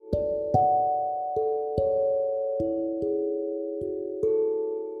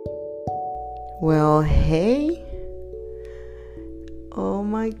Well, hey. Oh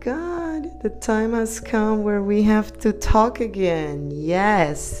my God, the time has come where we have to talk again.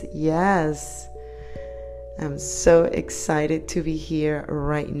 Yes. I'm so excited to be here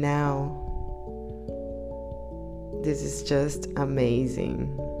right now. This is just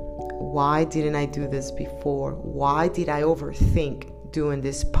amazing. Why didn't I do this before? Why did I overthink doing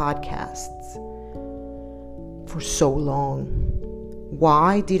these podcasts for so long?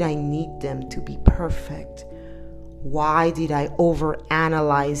 Why did I need them to be perfect? Why did I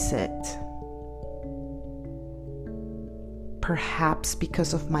overanalyze it? Perhaps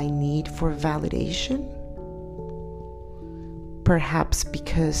because of my need for validation? Perhaps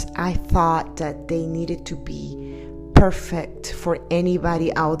because I thought that they needed to be perfect for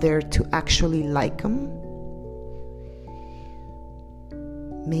anybody out there to actually like them?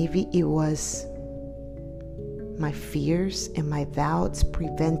 Maybe it was my fears and my doubts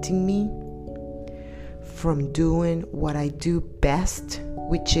preventing me from doing what I do best,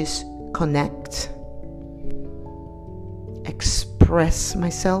 which is connect, express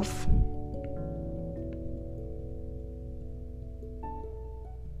myself.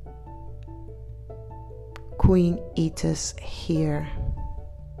 Queen Itas here.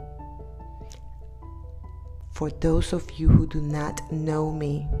 For those of you who do not know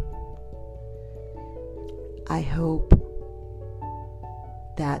me, I hope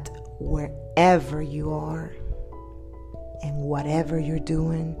that wherever you are and whatever you're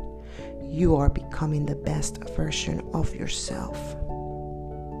doing, you are becoming the best version of yourself.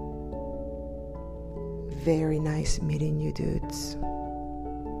 Very nice meeting you, dudes.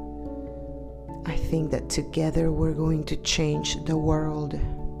 I think that together we're going to change the world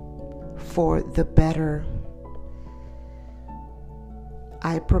for the better.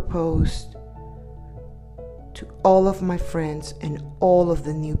 I proposed to all of my friends and all of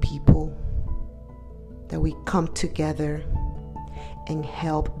the new people that we come together and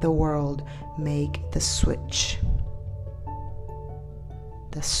help the world make the switch.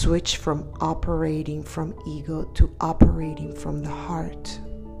 The switch from operating from ego to operating from the heart.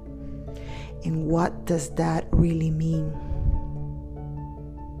 And what does that really mean?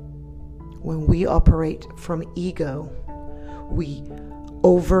 When we operate from ego, we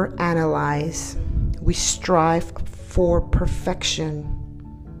overanalyze. We strive for perfection.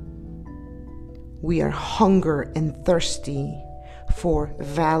 We are hunger and thirsty for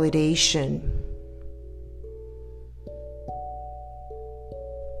validation.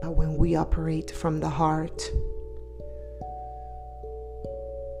 But when we operate from the heart,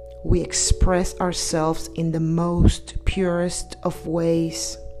 we express ourselves in the most purest of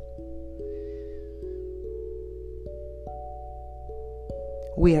ways.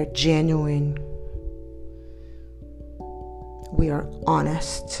 We are genuine. We are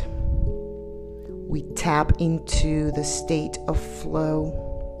honest. We tap into the state of flow.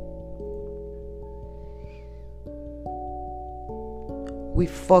 We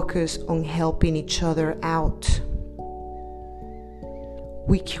focus on helping each other out.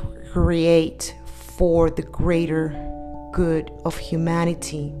 We create for the greater good of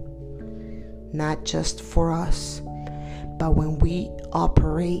humanity, not just for us. But when we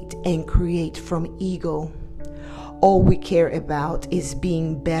operate and create from ego, all we care about is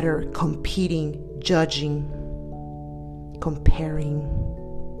being better, competing, judging, comparing.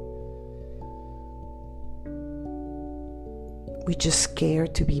 We just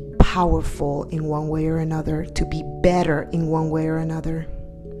scared to be powerful in one way or another, to be better in one way or another.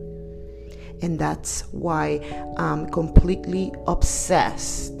 And that's why I'm completely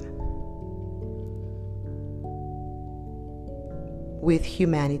obsessed with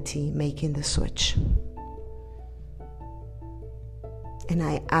humanity making the switch. And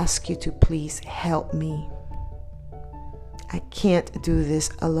I ask you to please help me. I can't do this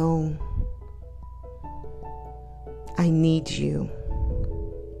alone. I need you.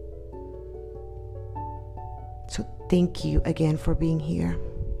 So thank you again for being here,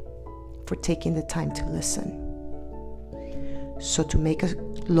 for taking the time to listen. So to make a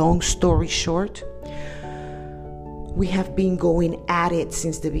long story short, we have been going at it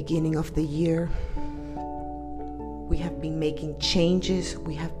since the beginning of the year. We have been making changes.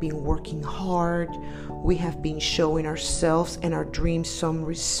 We have been working hard. We have been showing ourselves and our dreams some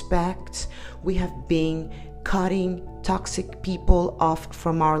respect. We have been cutting toxic people off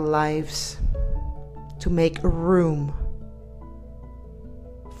from our lives to make room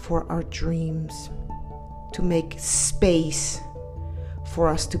for our dreams, to make space for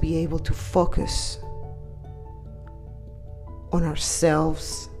us to be able to focus on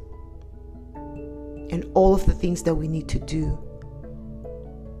ourselves and all of the things that we need to do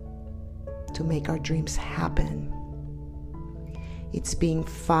to to make our dreams happen. It's been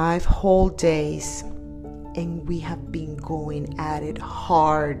 5 whole days and we have been going at it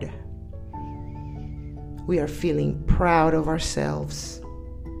hard. We are feeling proud of ourselves.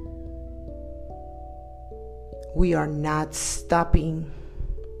 We are not stopping.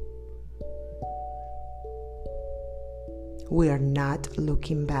 We are not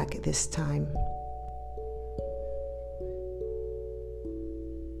looking back this time.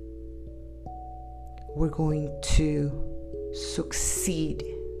 We're going to succeed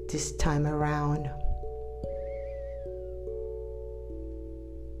this time around.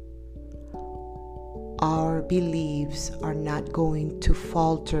 Our beliefs are not going to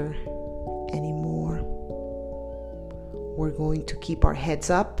falter anymore. We're going to keep our heads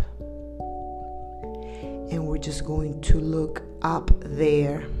up, and we're just going to look up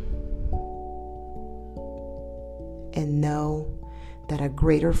there and know that a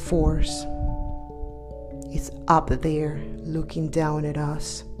greater force is up there looking down at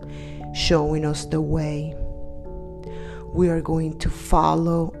us, showing us the way. We are going to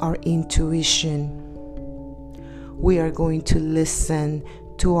follow our intuition. We are going to listen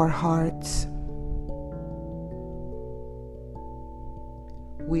to our hearts.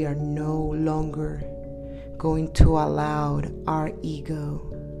 We are no longer going to allow our ego,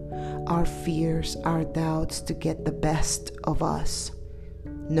 our fears, our doubts to get the best of us.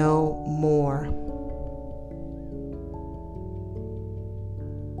 No more.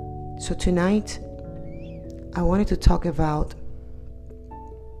 So tonight, I wanted to talk about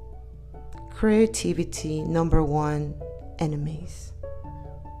creativity, number 1, enemies.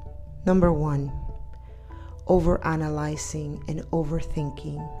 Number 1, overanalyzing and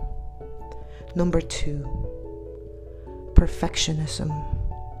overthinking. Number 2, perfectionism.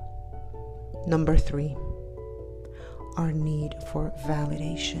 Number 3, our need for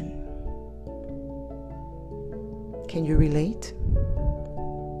validation. Can you relate?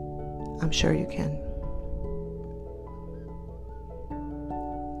 I'm sure you can.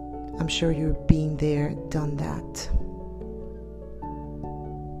 I'm sure you've been there, done that.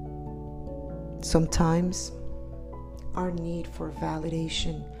 Sometimes our need for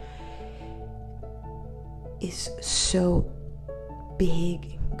validation is so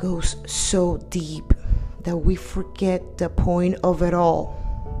big, goes so deep, that we forget the point of it all.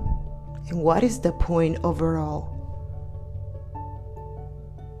 And what is the point of it all?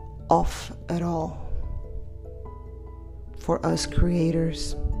 Of it all. For us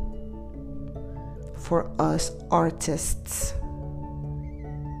creators, for us artists,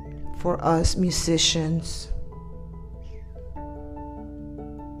 for us musicians,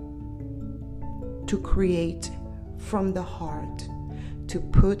 to create from the heart, to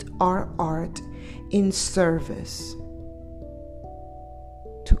put our art in service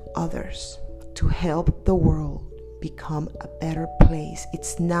to others, to help the world become a better place.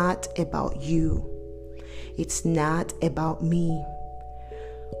 It's not about you. It's not about me.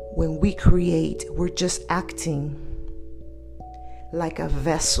 When we create, we're just acting like a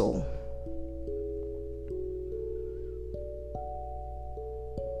vessel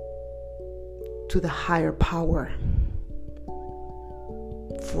to the higher power,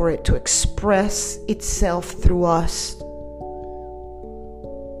 for it to express itself through us,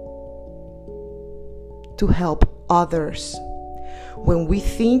 to help others. When we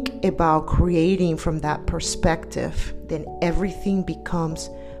think about creating from that perspective, then everything becomes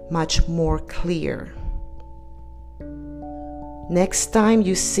much more clear. Next time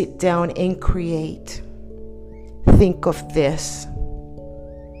you sit down and create, think of this.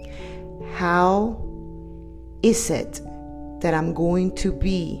 How is it that I'm going to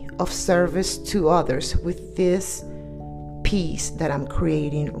be of service to others with this piece that I'm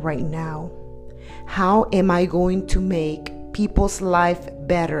creating right now? How am I going to make people's life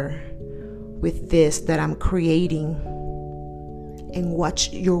better with this that I'm creating? And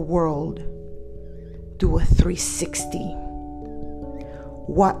watch your world do a 360.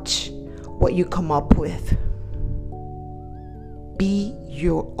 Watch what you come up with. Be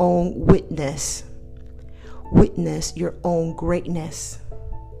your own witness. Witness your own greatness.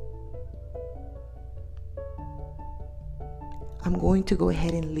 I'm going to go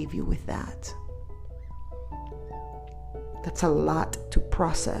ahead and leave you with that. That's a lot to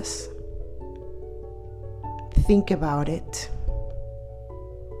process. Think about it.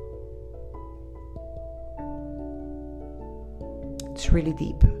 It's really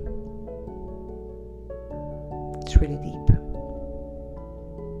deep. It's really deep.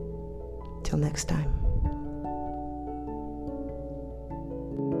 Till next time.